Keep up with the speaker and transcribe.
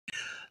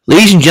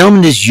Ladies and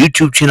gentlemen, this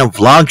YouTube channel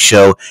vlog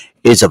show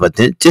is of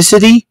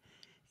authenticity,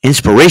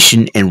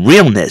 inspiration, and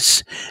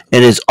realness.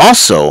 It is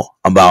also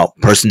about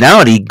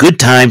personality, good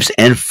times,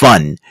 and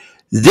fun.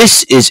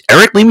 This is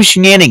Eric Lima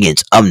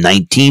Shenanigans of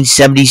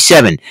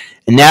 1977.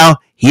 And now,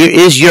 here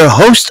is your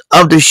host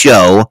of the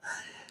show,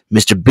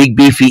 Mr. Big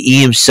Beefy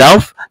E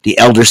himself, the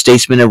elder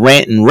statesman of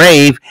Rant and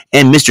Rave,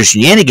 and Mr.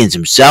 Shenanigans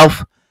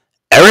himself,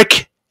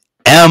 Eric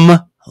M.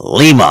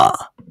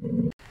 Lima.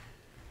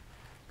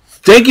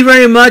 Thank you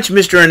very much,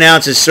 Mr.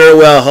 Announcer Sir.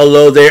 Well,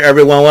 hello there,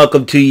 everyone.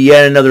 Welcome to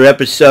yet another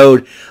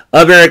episode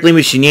of Eric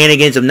Lima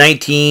Shenanigans of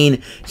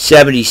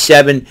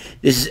 1977.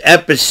 This is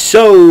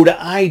episode,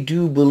 I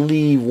do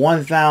believe,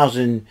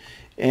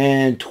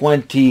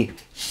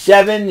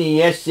 1027.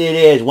 Yes, it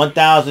is.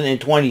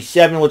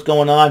 1027. What's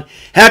going on?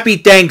 Happy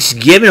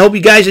Thanksgiving. Hope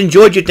you guys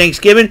enjoyed your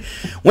Thanksgiving.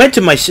 Went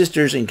to my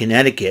sister's in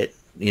Connecticut,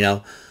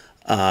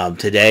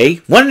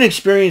 today. What an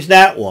experience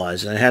that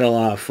was. I had a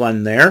lot of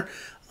fun there.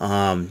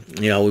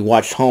 We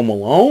watched Home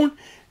Alone.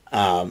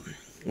 It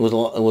was a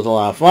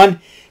lot of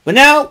fun. But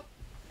now,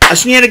 a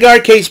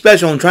ShenanigarCade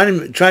special. I'm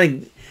trying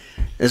to,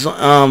 if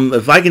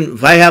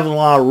I have a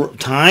lot of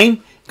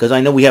time, because I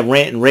know we have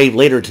Rant and Rave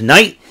later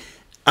tonight,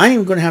 I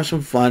am going to have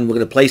some fun. We're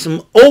going to play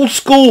some old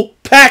school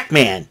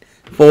Pac-Man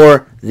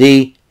for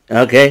the,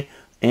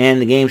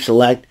 and the game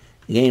select,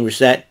 the game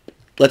reset.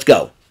 Let's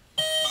go.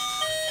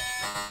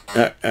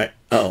 Alright,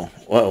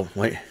 whoa,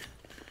 wait.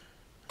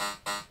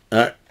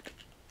 Alright.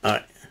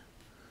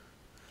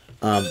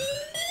 I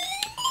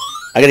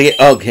gotta get,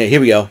 okay, here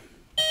we go.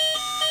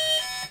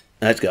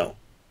 Let's go.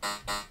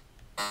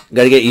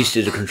 Gotta get used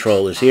to the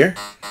controllers here.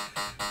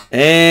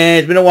 And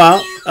it's been a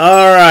while.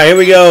 Alright, here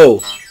we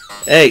go.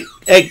 Hey,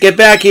 get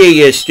back here,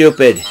 you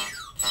stupid.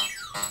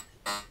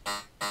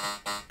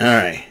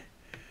 Alright.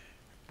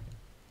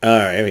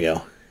 Alright, here we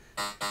go.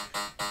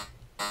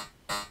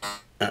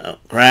 Uh-oh.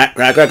 Crack.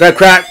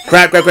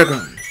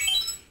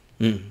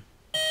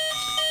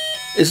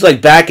 It's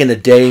like back in the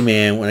day,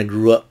 man, when I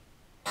grew up.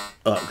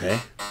 Okay.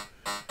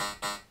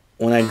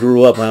 When I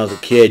grew up when I was a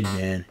kid,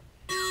 man.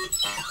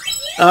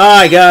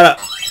 I got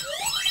it.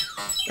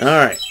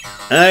 Alright.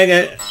 I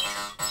got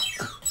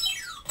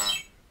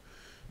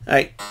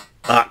it.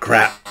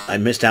 Crap. I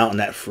missed out on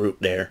that fruit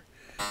there.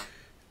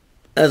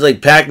 That was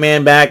like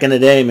Pac-Man back in the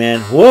day,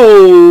 man.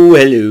 Whoa,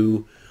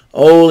 hello.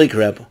 Holy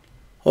crap.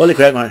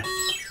 Man.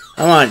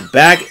 Come on,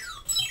 back.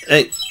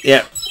 Hey,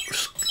 yeah.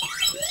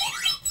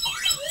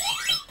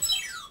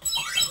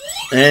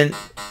 And,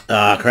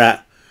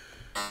 crap.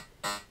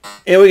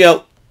 Here we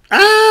go.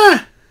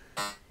 Ah!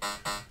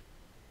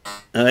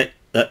 Alright.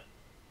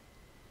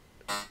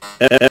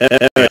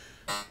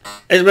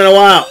 It's been a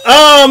while.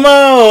 Oh,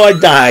 no! I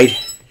died.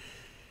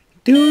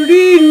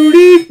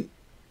 Doo-dee-doo-dee.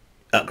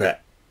 Oh,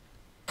 crap.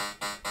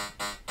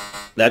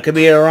 That could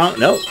be a wrong...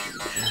 Nope.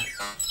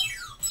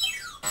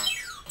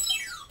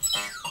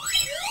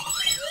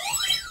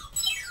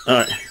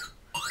 Alright.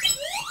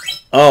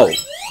 Oh,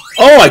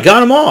 I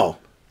got them all.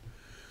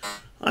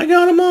 I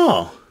got them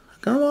all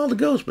the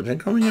ghosts, but they're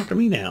coming after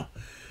me now.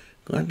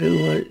 I'm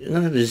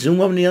gonna have to zoom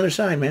over on the other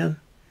side, man.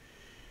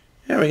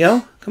 There we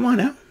go. Come on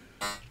now.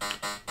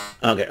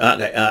 Okay.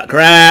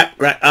 Crap.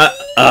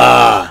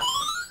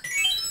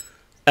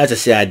 That's a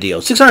sad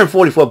deal.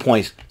 644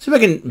 points. See if I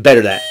can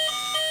better that.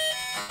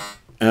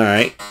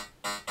 Alright.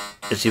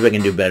 Let's see if I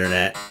can do better than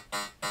that.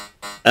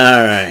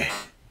 Alright.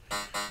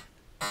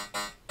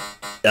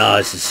 Oh,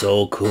 this is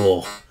so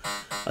cool.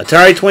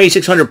 Atari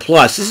 2600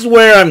 Plus. This is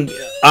where I'm...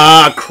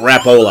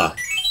 crapola.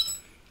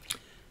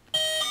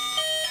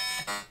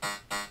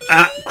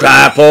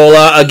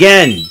 Crapola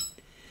again.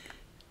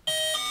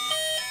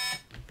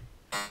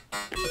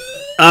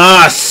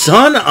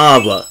 Son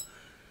of a...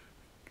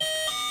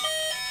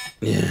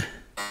 Yeah.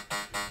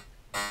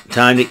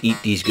 Time to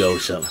eat these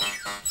ghosts up.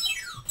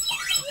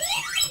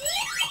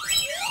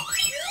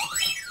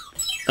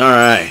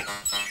 Alright.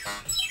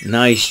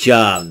 Nice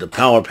job. The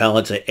power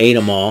pellets, I ate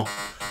them all.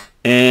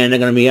 And they're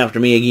going to be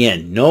after me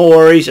again. No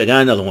worries. I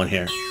got another one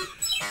here.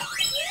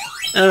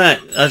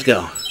 Alright, let's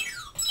go.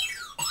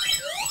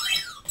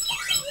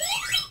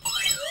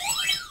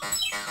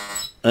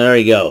 There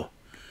we go.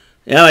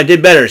 Yeah, I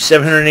did better.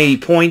 780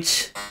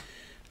 points.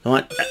 Come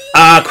on.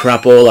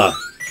 Crapola.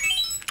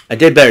 I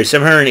did better.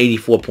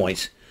 784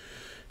 points.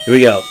 Here we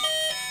go.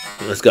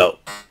 Let's go.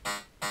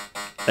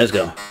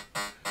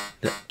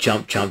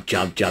 Jump,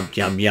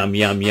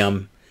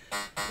 yum.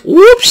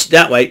 Whoops!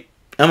 That way.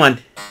 Come on.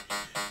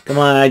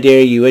 I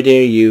dare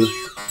you.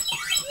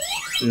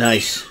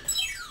 Nice.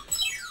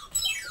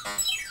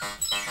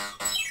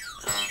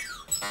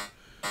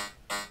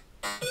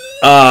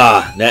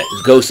 That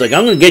ghost like,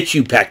 I'm gonna get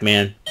you,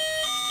 Pac-Man.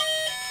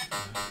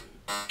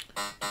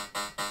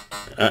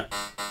 I'm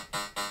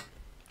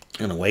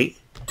gonna wait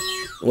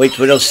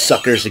for those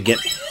suckers to get...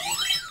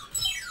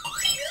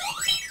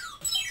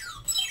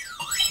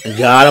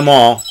 Got them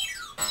all.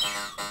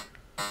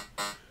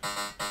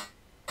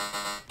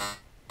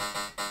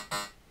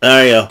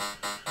 There you go.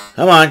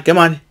 Come on.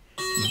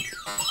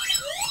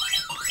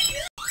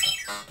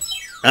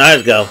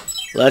 Let's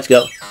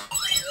go.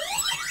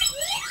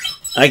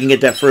 I can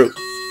get that fruit.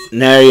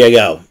 There you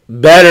go.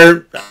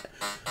 Better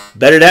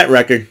that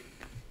record.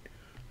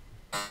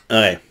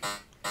 Okay.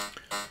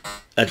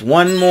 That's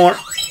one more.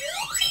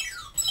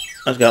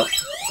 Let's go.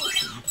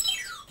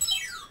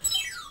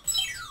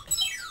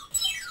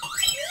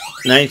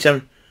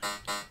 97.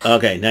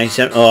 Okay,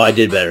 97. Oh, I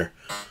did better.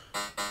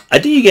 I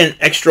think you get an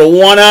extra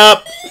 1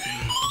 up.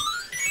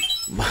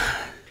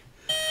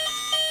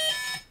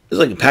 It's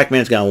like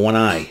Pac-Man's got 1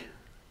 eye.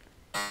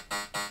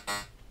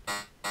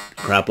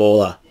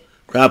 Crapola.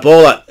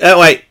 Crapola. That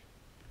way.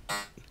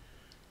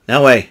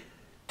 That way.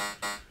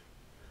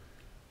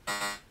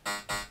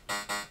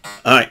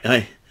 Alright,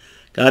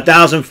 got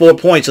 1,004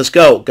 points. Let's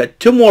go. Got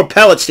 2 more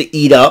pellets to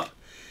eat up.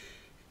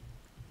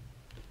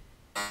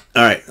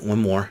 Alright,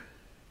 1 more.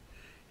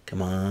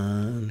 Come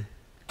on.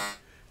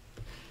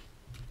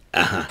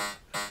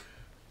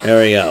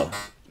 There we go.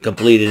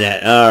 Completed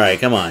that. Alright,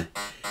 come on.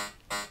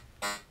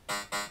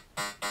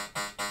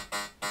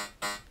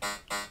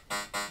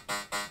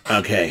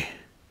 Okay.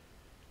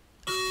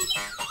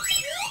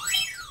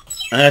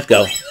 Let's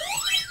go.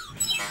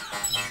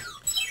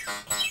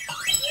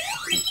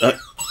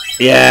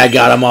 Yeah,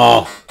 got them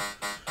all.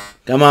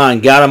 Come on,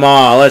 got them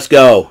all. Let's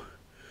go.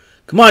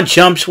 Come on,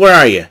 chumps. Where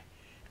are you?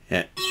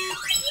 Yeah.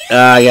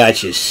 I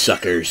got you,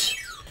 suckers.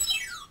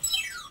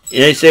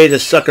 They say the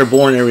sucker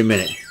born every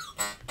minute.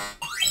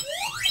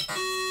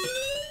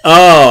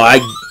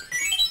 Oh,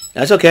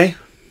 that's okay.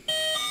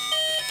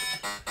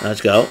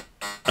 Let's go.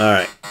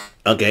 Alright.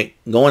 Okay.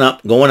 Going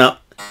up. Going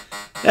up.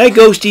 Hey,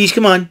 ghosties.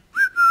 Come on.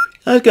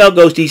 Let's go,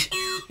 ghosties.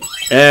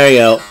 There you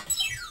go.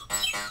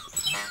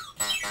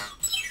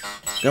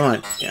 Come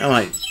on. Come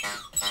on.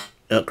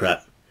 Oh,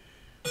 crap.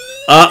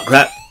 Oh,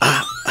 crap.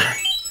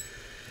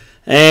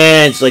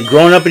 And it's like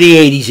growing up in the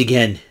 80s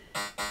again.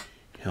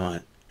 Come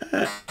on.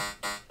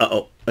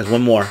 Uh-oh. There's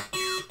 1 more.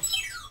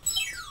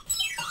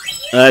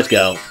 Let's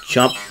go.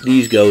 Chomp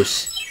these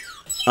ghosts.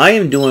 I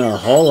am doing a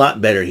whole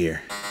lot better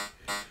here.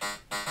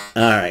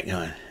 Alright,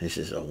 come on. This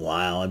is a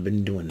while I've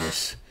been doing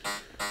this.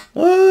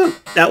 Whoa,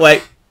 that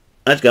way.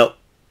 Let's go.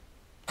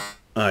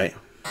 Alright.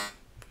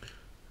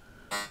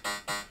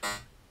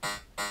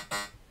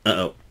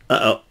 Uh-oh.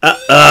 Uh-oh.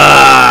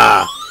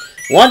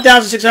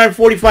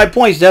 1,645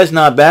 points. That's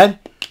not bad.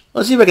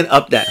 Let's see if I can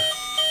up that.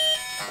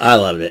 I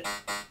loved it.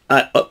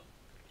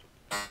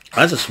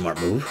 That's a smart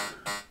move.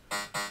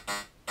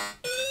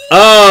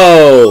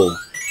 Oh!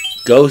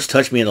 Ghost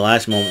touched me in the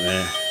last moment,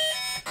 man.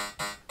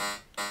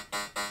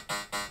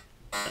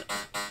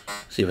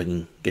 See if I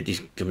can get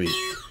these.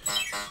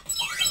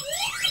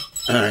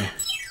 Alright.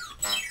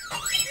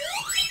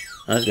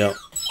 Let's go.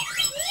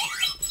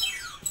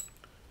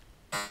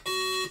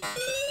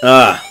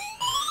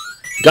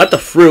 Got the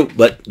fruit,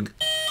 but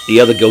the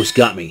other ghost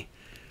got me.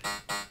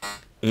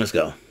 Let's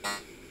go.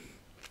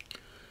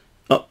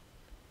 Oh.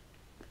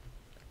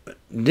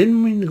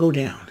 Didn't mean to go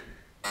down.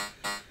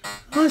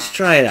 Let's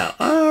try it out.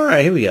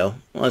 Alright, here we go.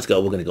 Let's go.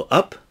 We're going to go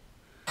up.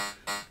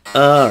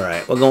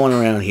 Alright, we're going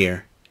around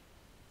here.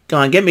 Come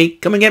on, get me.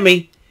 Come and get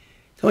me.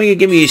 Come on,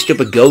 get me, you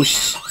stupid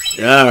ghosts.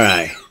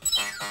 Alright.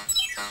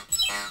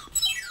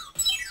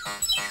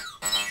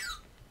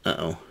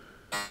 Uh-oh.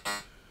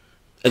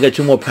 I got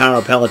 2 more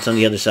power pellets on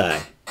the other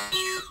side.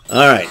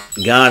 Alright,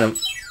 got him.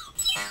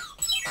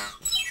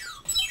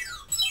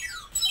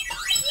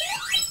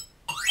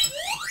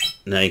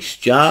 Nice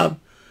job.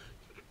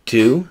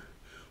 2.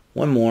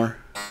 1 more.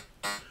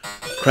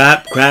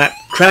 Crap, crap,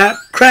 crap,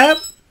 crap.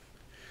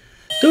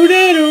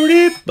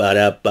 Doo-dee-doo-dee.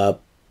 Ba-da-ba.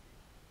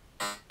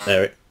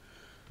 There.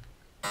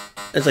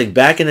 It's like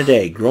back in the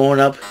day, growing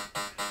up.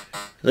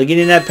 Like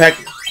getting that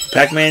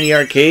Pac-Man in the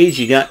arcades,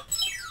 you got...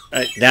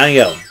 Right, down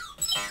you go.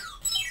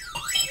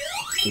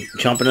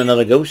 Chomping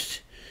another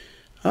ghost.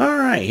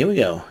 Alright, here we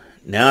go.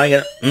 Now I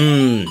got...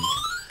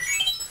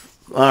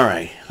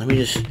 Alright, let me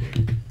just...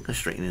 Let's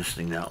straighten this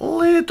thing down a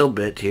little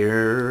bit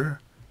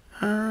here.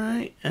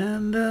 Alright,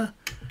 and...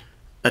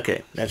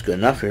 Okay, that's good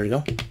enough. Here we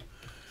go.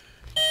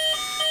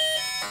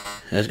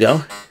 Let's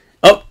go.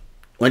 Oh!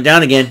 Went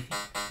down again.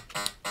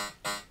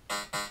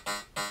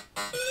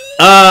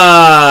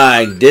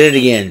 I did it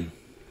again.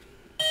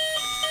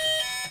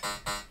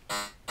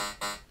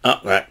 Oh,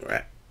 right.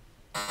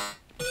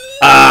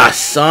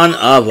 Son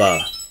of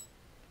a...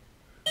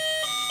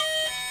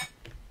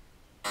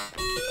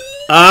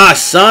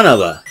 son of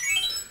a...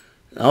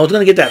 I was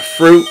going to get that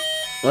fruit.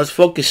 Let's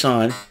focus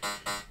on...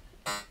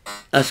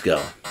 Let's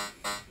go.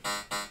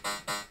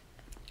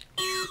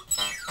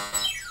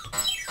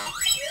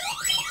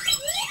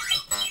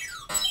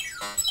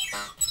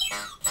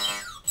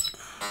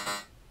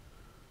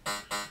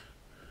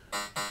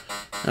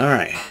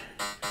 Alright.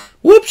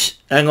 Whoops!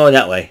 I'm going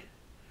that way.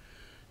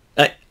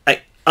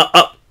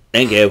 Up.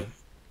 Thank you.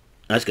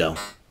 Let's go.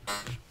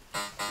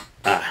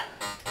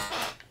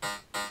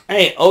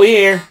 Hey, over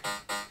here.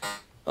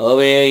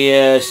 Over here,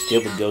 yeah,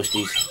 stupid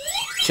ghosties.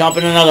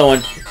 Chomping another one.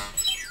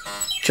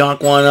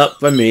 Chonk one up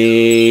for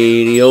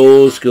me, the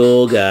old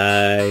school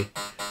guy.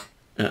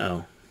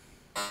 Uh-oh.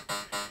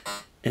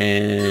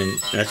 And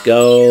let's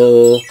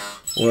go.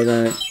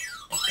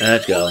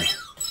 Let's go.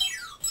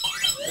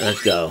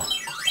 Let's go.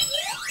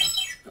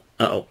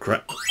 Uh-oh,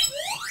 crap.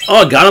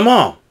 Oh, got them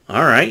all.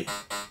 All right.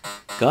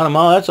 Got them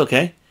all. That's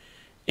okay.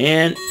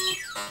 And...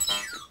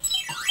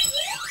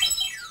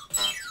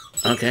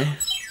 okay.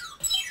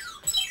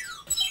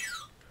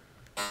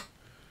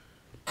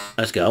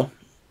 Let's go.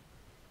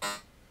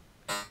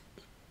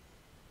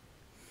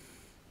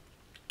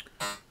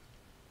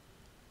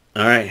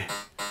 All right.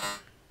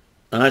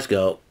 Let's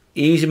go.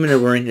 Easy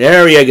maneuvering.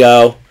 There you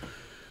go.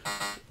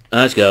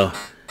 Let's go.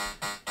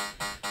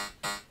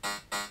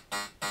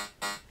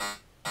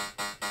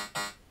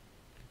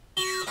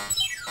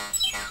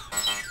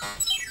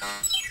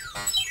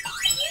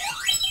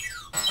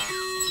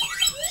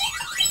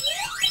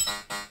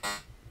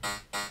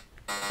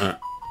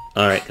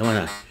 All right, come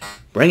on.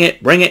 Bring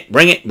it, bring it,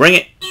 bring it, bring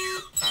it.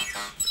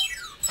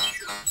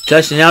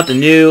 Testing out the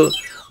new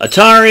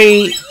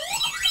Atari.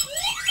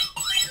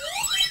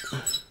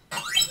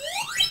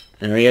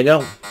 There you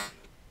go.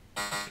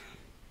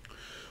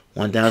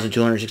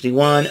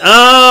 1,261.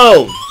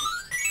 Oh!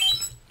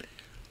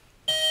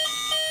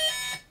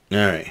 All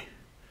right.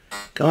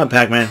 Come on,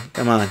 Pac-Man.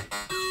 Come on.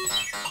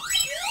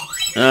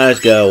 Let's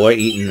go. We're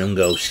eating them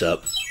ghosts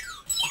up.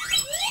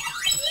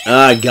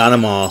 I got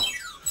them all.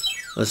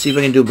 Let's see if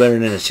I can do better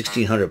than the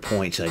 1,600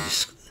 points.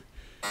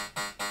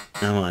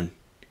 Come on.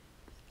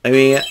 I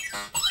mean,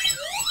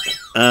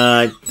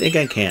 I think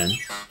I can.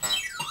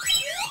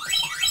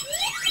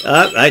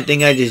 I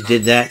think I just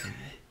did that.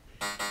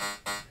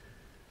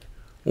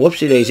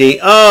 Whoopsie daisy.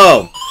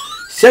 Oh!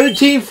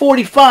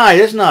 1745.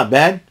 That's not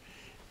bad.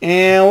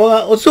 And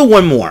well, let's do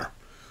one more.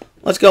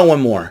 Let's go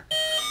one more.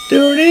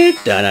 Oh,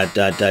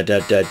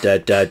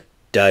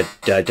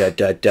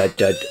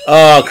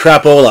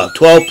 crapola.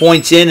 12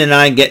 points in and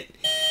I get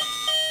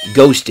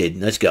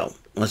ghosted. Let's go.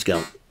 Let's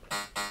go.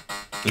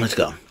 Let's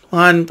go.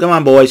 Come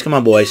on, boys. Come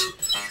on, boys.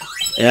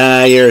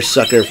 Yeah, you're a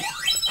sucker.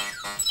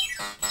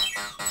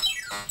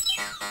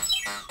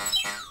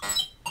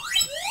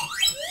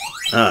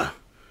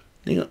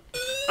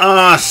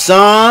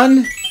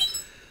 Son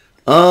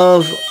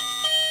of...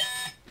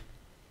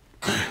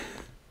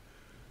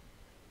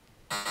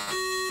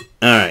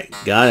 Alright,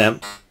 got him.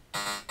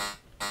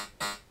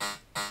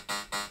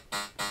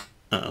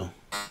 Uh-oh.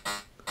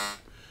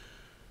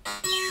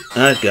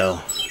 Let's go.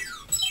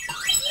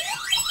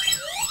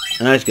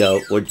 Let's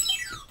go.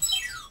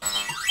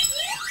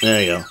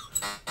 There you go.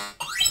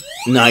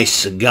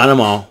 Nice. Got them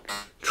all.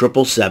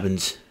 Triple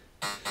sevens.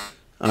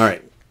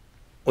 Alright.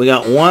 We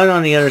got one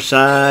on the other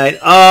side. Oh,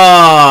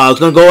 I was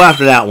going to go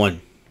after that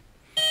one.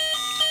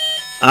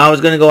 I was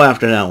going to go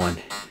after that one.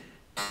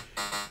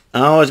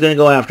 But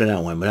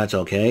that's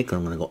okay. Because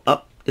I'm going to go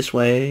up this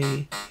way.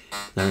 I'm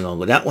going to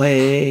go that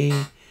way.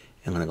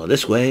 I'm going to go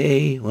this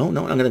way. Well,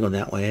 no, I'm going to go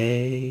that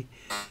way.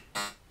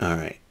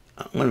 Alright.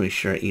 I'm going to make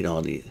sure I eat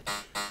all these.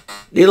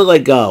 They look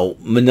like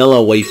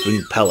manila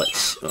wafing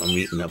pellets I'm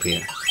eating up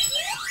here.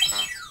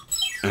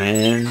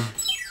 And...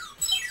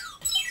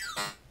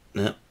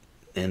 Yep.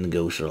 And the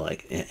ghosts are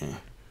like, yeah,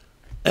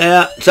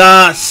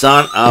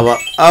 son of a...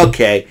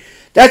 Okay.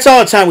 That's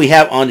all the time we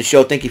have on the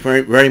show. Thank you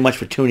very much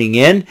for tuning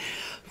in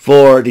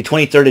for the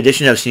 23rd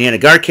edition of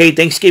ShenanigarCade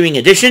Thanksgiving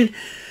edition.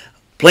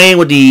 Playing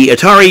with the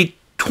Atari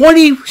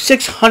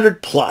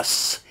 2600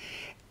 Plus.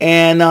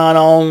 And not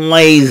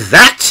only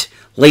that,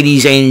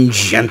 ladies and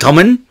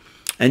gentlemen,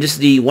 and this is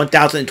the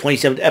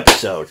 1027th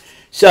episode.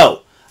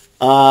 So,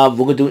 we're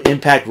going to do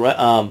Impact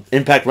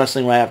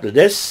Wrestling right after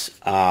this.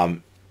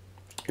 And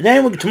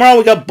then tomorrow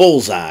we got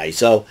Bullseye.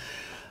 So,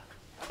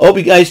 hope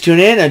you guys tune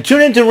in. And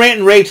tune in to Rant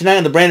and Rave tonight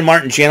on the Brandon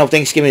Martin channel,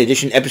 Thanksgiving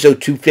edition,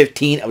 episode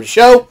 215 of the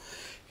show.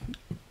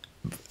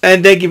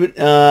 And thank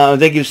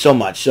you so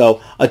much. So,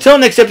 until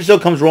next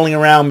episode comes rolling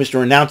around,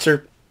 Mr.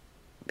 Announcer,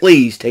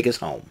 please take us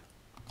home.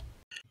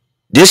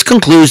 This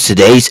concludes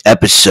today's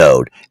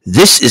episode.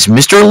 This is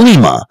Mr.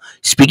 Lima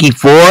speaking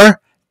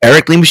for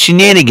Eric Lima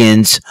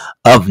Shenanigans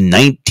of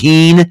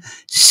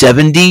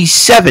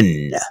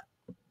 1977.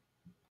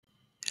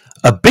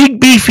 A big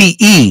beefy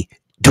E,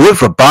 do it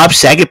for Bob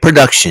Saget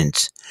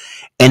Productions,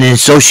 and in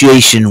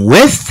association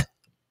with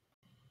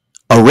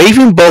a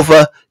Raven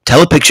Bova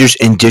Telepictures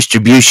and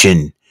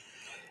Distribution.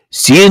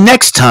 See you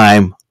next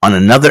time on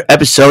another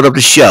episode of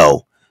the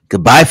show.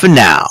 Goodbye for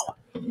now.